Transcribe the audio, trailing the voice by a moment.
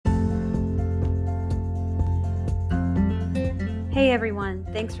Hey everyone,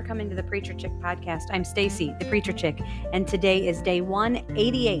 thanks for coming to the Preacher Chick podcast. I'm Stacy, the Preacher Chick, and today is day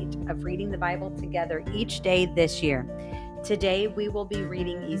 188 of reading the Bible together each day this year. Today we will be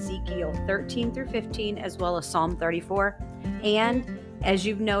reading Ezekiel 13 through 15 as well as Psalm 34. And as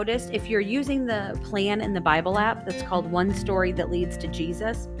you've noticed, if you're using the plan in the Bible app that's called One Story That Leads to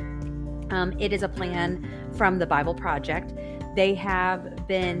Jesus, it is a plan from the Bible Project. They have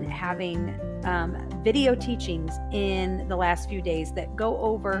been having video teachings in the last few days that go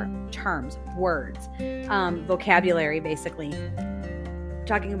over terms, words, vocabulary, basically,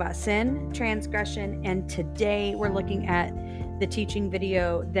 talking about sin, transgression, and today we're looking at the teaching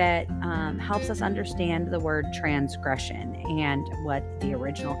video that helps us understand the word transgression and what the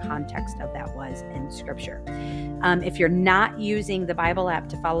original context of that was in Scripture. If you're not using the Bible app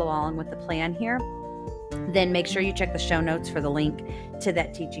to follow along with the plan here, then make sure you check the show notes for the link to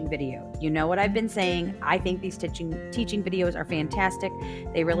that teaching video. You know what I've been saying. I think these teaching videos are fantastic.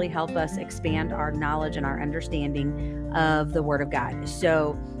 They really help us expand our knowledge and our understanding of the Word of God.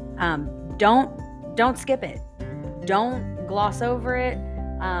 So don't skip it. Don't gloss over it.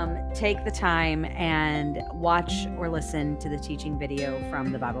 Take the time and watch or listen to the teaching video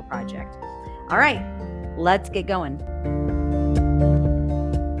from the Bible Project. All right, let's get going.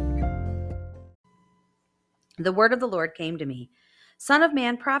 The word of the Lord came to me. Son of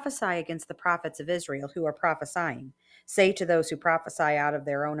man, prophesy against the prophets of Israel who are prophesying. Say to those who prophesy out of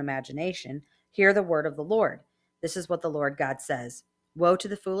their own imagination, hear the word of the Lord. This is what the Lord God says. Woe to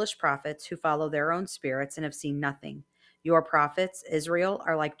the foolish prophets who follow their own spirits and have seen nothing. Your prophets, Israel,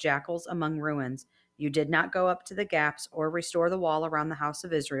 are like jackals among ruins. You did not go up to the gaps or restore the wall around the house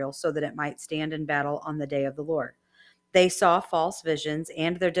of Israel so that it might stand in battle on the day of the Lord. They saw false visions,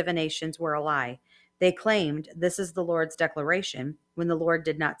 and their divinations were a lie. They claimed, this is the Lord's declaration, when the Lord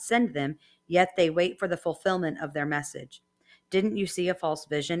did not send them, yet they wait for the fulfillment of their message. Didn't you see a false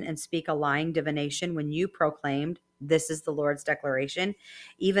vision and speak a lying divination when you proclaimed, this is the Lord's declaration,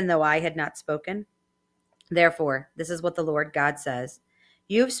 even though I had not spoken? Therefore, this is what the Lord God says.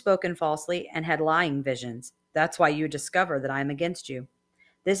 You've spoken falsely and had lying visions. That's why you discover that I am against you.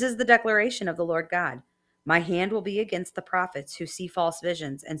 This is the declaration of the Lord God. My hand will be against the prophets who see false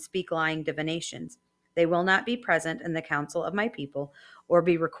visions and speak lying divinations. They will not be present in the council of my people or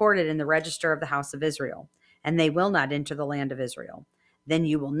be recorded in the register of the house of Israel, and they will not enter the land of Israel. Then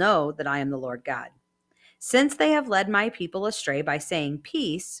you will know that I am the Lord God. Since they have led my people astray by saying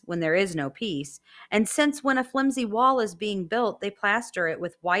peace when there is no peace, and since when a flimsy wall is being built, they plaster it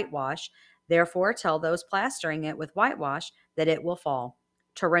with whitewash, therefore tell those plastering it with whitewash that it will fall.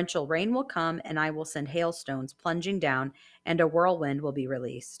 Torrential rain will come, and I will send hailstones plunging down, and a whirlwind will be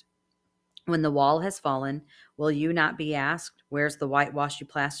released. When the wall has fallen, will you not be asked, where's the whitewash you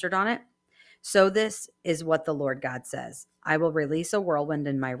plastered on it? So this is what the Lord God says. I will release a whirlwind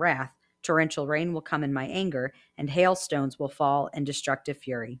in my wrath, torrential rain will come in my anger, and hailstones will fall in destructive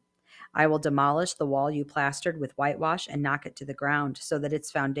fury. I will demolish the wall you plastered with whitewash and knock it to the ground so that its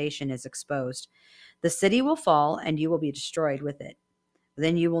foundation is exposed. The city will fall, and you will be destroyed with it.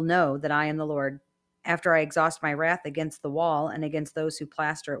 Then you will know that I am the Lord. After I exhaust my wrath against the wall and against those who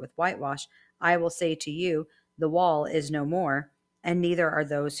plaster it with whitewash, I will say to you, the wall is no more, and neither are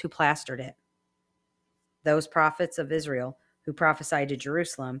those who plastered it. Those prophets of Israel who prophesied to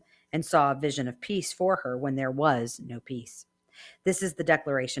Jerusalem and saw a vision of peace for her when there was no peace. This is the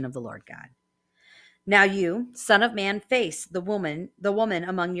declaration of the Lord God. Now you, son of man, face the woman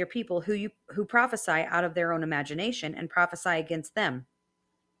among your people who prophesy out of their own imagination and prophesy against them.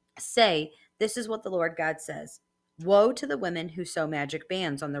 Say, this is what the Lord God says. Woe to the women who sew magic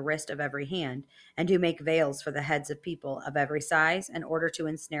bands on the wrist of every hand and who make veils for the heads of people of every size in order to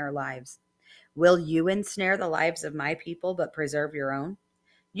ensnare lives. Will you ensnare the lives of my people but preserve your own?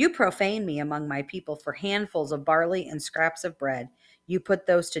 You profane me among my people for handfuls of barley and scraps of bread. You put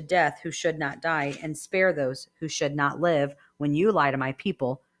those to death who should not die and spare those who should not live when you lie to my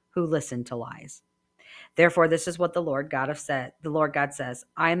people who listen to lies. Therefore, this is what the Lord God says,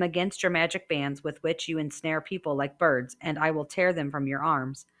 I am against your magic bands with which you ensnare people like birds, and I will tear them from your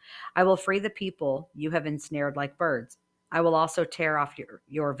arms. I will free the people you have ensnared like birds. I will also tear off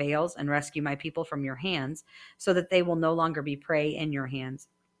your veils and rescue my people from your hands, so that they will no longer be prey in your hands.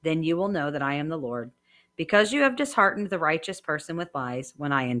 Then you will know that I am the Lord. Because you have disheartened the righteous person with lies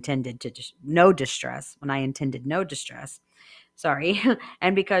when I intended no distress,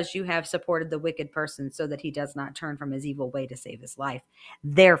 and because you have supported the wicked person so that he does not turn from his evil way to save his life.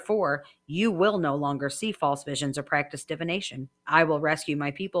 Therefore, you will no longer see false visions or practice divination. I will rescue my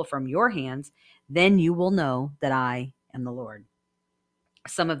people from your hands. Then you will know that I am the Lord.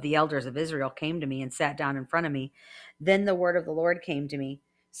 some of the elders of Israel came to me and sat down in front of me. Then the word of the Lord came to me,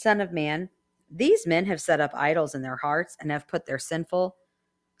 Son of man, these men have set up idols in their hearts and have put their sinful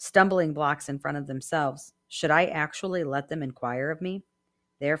stumbling blocks in front of themselves. Should I actually let them inquire of me?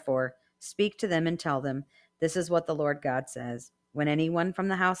 Therefore, speak to them and tell them, this is what the Lord God says. When anyone from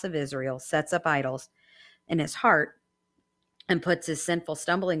the house of Israel sets up idols in his heart and puts his sinful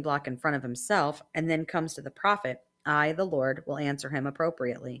stumbling block in front of himself and then comes to the prophet, I, the Lord, will answer him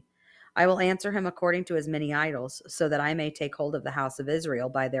appropriately. I will answer him according to his many idols, so that I may take hold of the house of Israel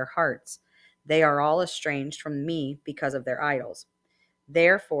by their hearts. They are all estranged from me because of their idols.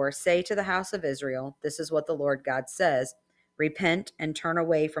 Therefore, say to the house of Israel, this is what the Lord God says. Repent and turn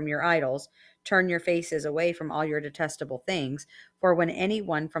away from your idols. Turn your faces away from all your detestable things. For when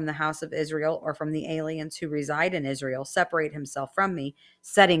anyone from the house of Israel or from the aliens who reside in Israel separate himself from me,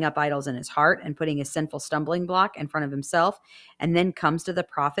 setting up idols in his heart and putting his sinful stumbling block in front of himself, and then comes to the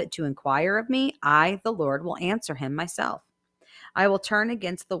prophet to inquire of me, I, the Lord, will answer him myself. I will turn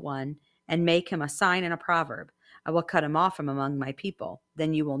against the one and make him a sign and a proverb. I will cut him off from among my people.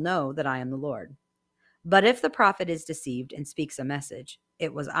 Then you will know that I am the Lord. But if the prophet is deceived and speaks a message,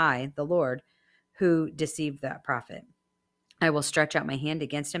 it was I, the Lord, who deceived that prophet. I will stretch out my hand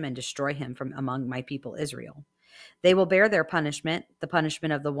against him and destroy him from among my people Israel. They will bear their punishment. The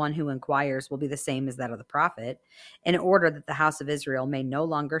punishment of the one who inquires will be the same as that of the prophet, in order that the house of Israel may no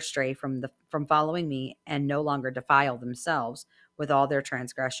longer stray from following me and no longer defile themselves with all their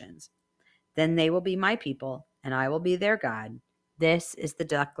transgressions. Then they will be my people, and I will be their God. This is the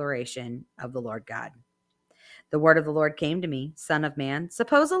declaration of the Lord God. The word of the Lord came to me, Son of man,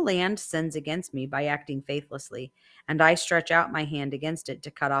 suppose a land sins against me by acting faithlessly, and I stretch out my hand against it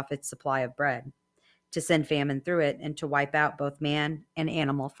to cut off its supply of bread, to send famine through it, and to wipe out both man and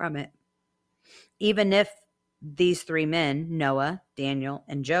animal from it. Even if these three men, Noah, Daniel,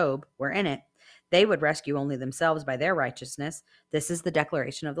 and Job, were in it, they would rescue only themselves by their righteousness. This is the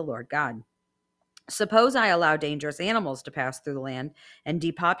declaration of the Lord God. Suppose I allow dangerous animals to pass through the land and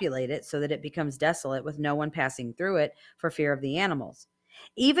depopulate it so that it becomes desolate with no one passing through it for fear of the animals.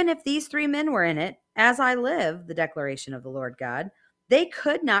 Even if these three men were in it, as I live, the declaration of the Lord God, they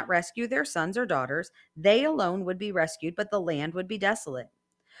could not rescue their sons or daughters. They alone would be rescued, but the land would be desolate.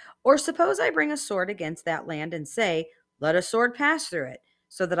 Or suppose I bring a sword against that land and say, let a sword pass through it,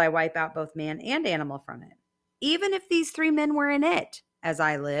 so that I wipe out both man and animal from it. Even if these three men were in it, as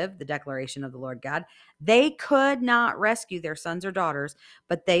I live, the declaration of the Lord God, they could not rescue their sons or daughters,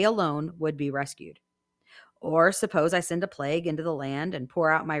 but they alone would be rescued. Or suppose I send a plague into the land and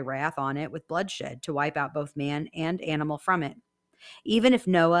pour out my wrath on it with bloodshed to wipe out both man and animal from it. Even if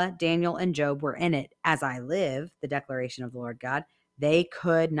Noah, Daniel, and Job were in it, as I live, the declaration of the Lord God, they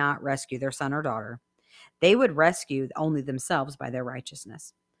could not rescue their son or daughter. They would rescue only themselves by their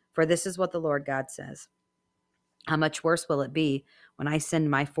righteousness. For this is what the Lord God says. How much worse will it be when I send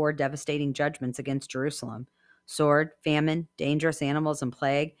my 4 devastating judgments against Jerusalem, sword, famine, dangerous animals, and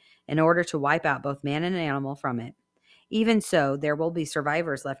plague, in order to wipe out both man and animal from it. Even so, there will be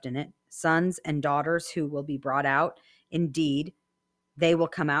survivors left in it, sons and daughters who will be brought out. Indeed, they will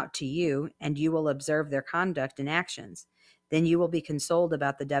come out to you, and you will observe their conduct and actions. Then you will be consoled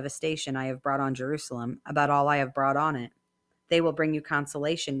about the devastation I have brought on Jerusalem, about all I have brought on it. They will bring you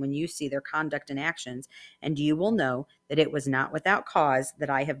consolation when you see their conduct and actions, and you will know that it was not without cause that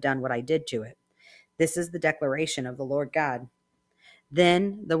I have done what I did to it. This is the declaration of the Lord God.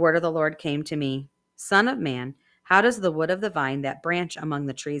 Then the word of the Lord came to me, Son of man, how does the wood of the vine that branch among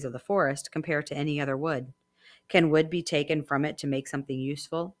the trees of the forest compare to any other wood? Can wood be taken from it to make something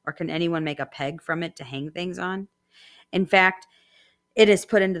useful, or can anyone make a peg from it to hang things on? In fact, it is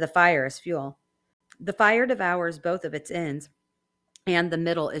put into the fire as fuel. The fire devours both of its ends, and the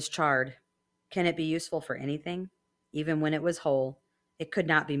middle is charred. Can it be useful for anything? Even when it was whole, it could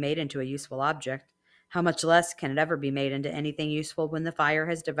not be made into a useful object. How much less can it ever be made into anything useful when the fire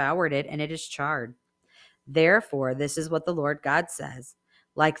has devoured it and it is charred? Therefore, this is what the Lord God says.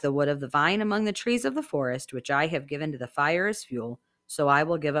 Like the wood of the vine among the trees of the forest, which I have given to the fire as fuel, so I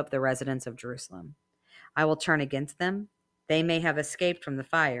will give up the residents of Jerusalem. I will turn against them. They may have escaped from the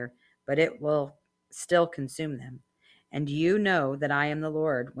fire, but it will still consume them. And you know that I am the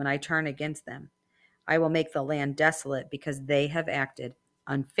Lord when I turn against them. I will make the land desolate because they have acted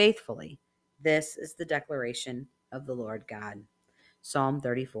unfaithfully. This is the declaration of the Lord God. Psalm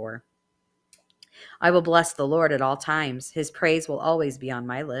 34. I will bless the Lord at all times. His praise will always be on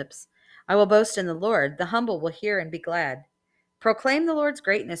my lips. I will boast in the Lord. The humble will hear and be glad. Proclaim the Lord's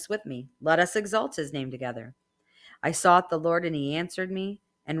greatness with me. Let us exalt his name together. I sought the Lord, and he answered me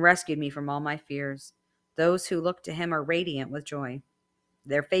and rescued me from all my fears. Those who look to him are radiant with joy.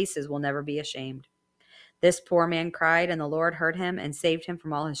 Their faces will never be ashamed. This poor man cried, and the Lord heard him and saved him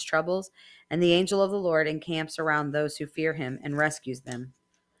from all his troubles. And the angel of the Lord encamps around those who fear him and rescues them.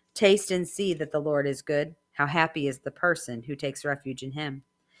 Taste and see that the Lord is good. How happy is the person who takes refuge in him.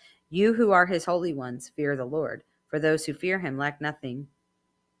 You who are his holy ones, fear the Lord, for those who fear him lack nothing.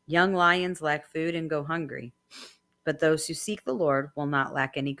 Young lions lack food and go hungry, but those who seek the Lord will not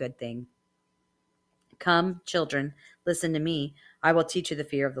lack any good thing. Come, children, listen to me. I will teach you the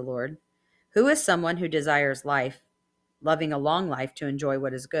fear of the Lord. Who is someone who desires life, loving a long life to enjoy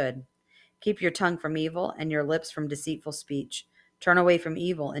what is good? Keep your tongue from evil and your lips from deceitful speech. Turn away from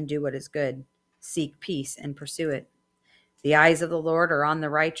evil and do what is good. Seek peace and pursue it. The eyes of the Lord are on the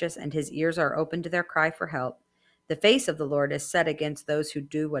righteous, and his ears are open to their cry for help. The face of the Lord is set against those who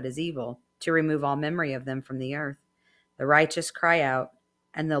do what is evil, to remove all memory of them from the earth. The righteous cry out,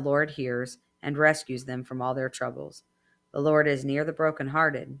 and the Lord hears and rescues them from all their troubles. The Lord is near the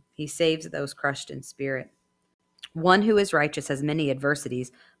brokenhearted. He saves those crushed in spirit. One who is righteous has many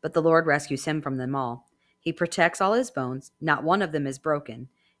adversities, but the Lord rescues him from them all. He protects all his bones, not one of them is broken.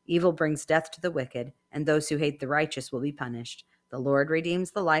 Evil brings death to the wicked, and those who hate the righteous will be punished. The Lord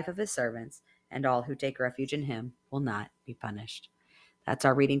redeems the life of his servants, and all who take refuge in him will not be punished. That's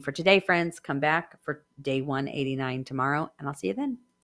our reading for today, friends. Come back for day 189 tomorrow, and I'll see you then.